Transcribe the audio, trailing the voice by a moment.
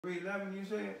311, you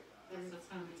said? That's a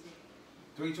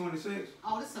 326?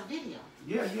 Oh, this is a video.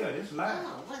 Yeah, it's live.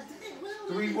 Oh, what? Well,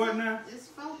 3 what now? It's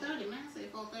 4:30, man. I say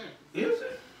 4:30. Is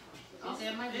it? Okay,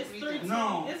 it might be It's 3:30.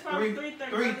 No, It's probably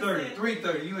 3:30.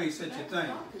 3:30. You ain't set your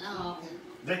thing. Oh, okay.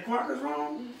 That clock is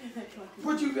wrong?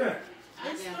 What you got?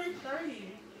 It's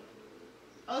 3:30.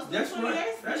 Oh, it's That's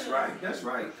 3:28 right. That's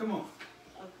right. Come on.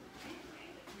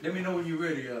 Let me know when you're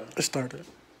ready. It started.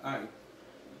 All right.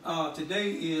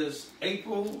 Today is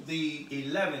April the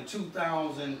 11th,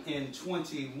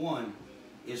 2021.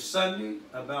 It's Sunday,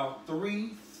 about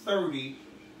 3:30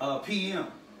 p.m.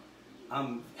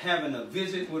 I'm having a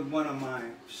visit with one of my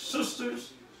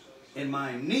sisters and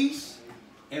my niece,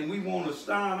 and we want to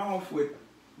start off with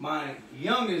my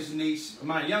youngest niece,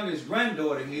 my youngest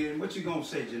granddaughter here. And what you gonna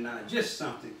say, Janai? Just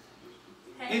something.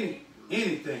 Hey.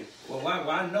 Anything. Well,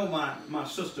 I know my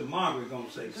sister Margaret gonna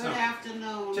say something. Good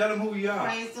afternoon. Tell them who you are.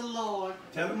 Praise the Lord.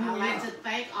 Tell them who I'd you like are. to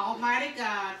thank Almighty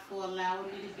God for allowing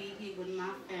me to be here with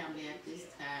my family at this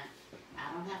time. I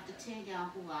don't have to tell y'all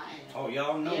who I am. Oh,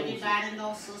 y'all know. Everybody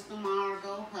knows Sister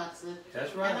Margot Hudson.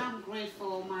 That's right. And I'm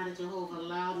grateful Almighty Jehovah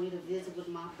allowed me to visit with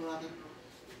my brother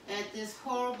at this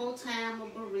horrible time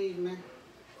of bereavement.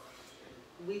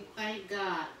 We thank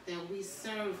God that we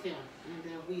serve Him and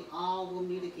that we all will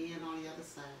meet again on the other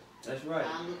side. That's right.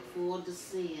 I look forward to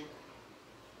seeing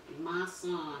my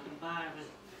son, Byron,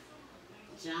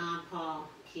 John Paul,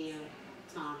 Kerry,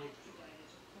 Tommy.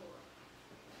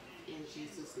 In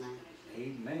Jesus' name.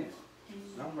 Amen.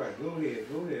 All right, go ahead,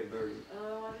 Birdie. I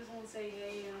just want to say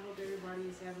hey, and I hope everybody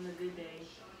is having a good day.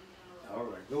 All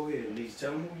right, go ahead, niece.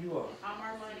 Tell them who you are. I'm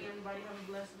Armani. Everybody have a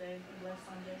blessed day, a blessed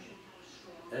Sunday.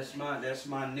 That's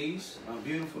my niece, my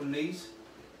beautiful niece.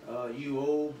 You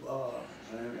old,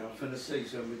 I'm finna say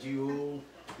something, but you old,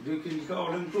 can you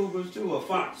call them cougars too, or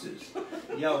foxes?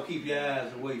 Y'all keep your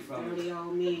eyes away from Dirty it.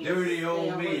 old men. Dirty old Stay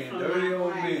away men, from dirty my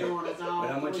old men. granddaughters, But all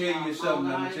I'm gonna three tell you of them, something,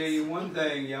 I'm all gonna tell you right. one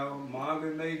thing, y'all.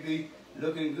 Margaret may be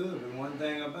looking good, but one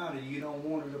thing about it, you don't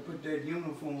want her to put that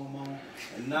uniform on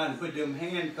and not put them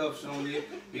handcuffs on you,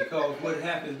 because what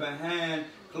happens behind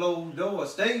closed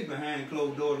doors stays behind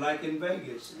closed doors, like in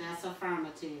Vegas. That's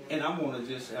affirmative. And I want to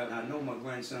just, I know my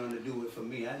grandson to do it for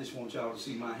me. I just want y'all to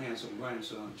see my handsome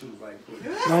grandson too, right quick.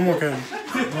 No, I'm okay.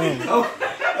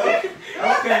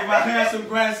 Okay, my handsome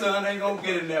grandson ain't gonna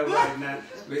get in there right now,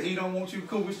 but he don't want you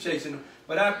cougars chasing him.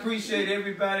 But I appreciate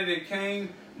everybody that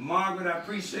came. Margaret, I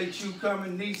appreciate you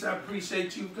coming. Niece, I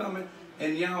appreciate you coming.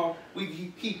 And y'all,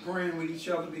 we keep praying with each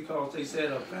other, because they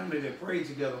said a family that prays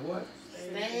together, what?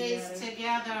 Stays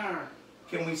together.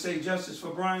 Can we say justice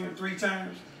for Brian 3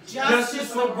 times?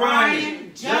 Justice for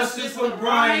Brian. Justice for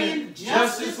Brian.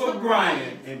 Justice for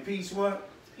Brian. And peace what?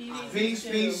 Peace,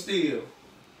 peace still.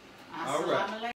 All right.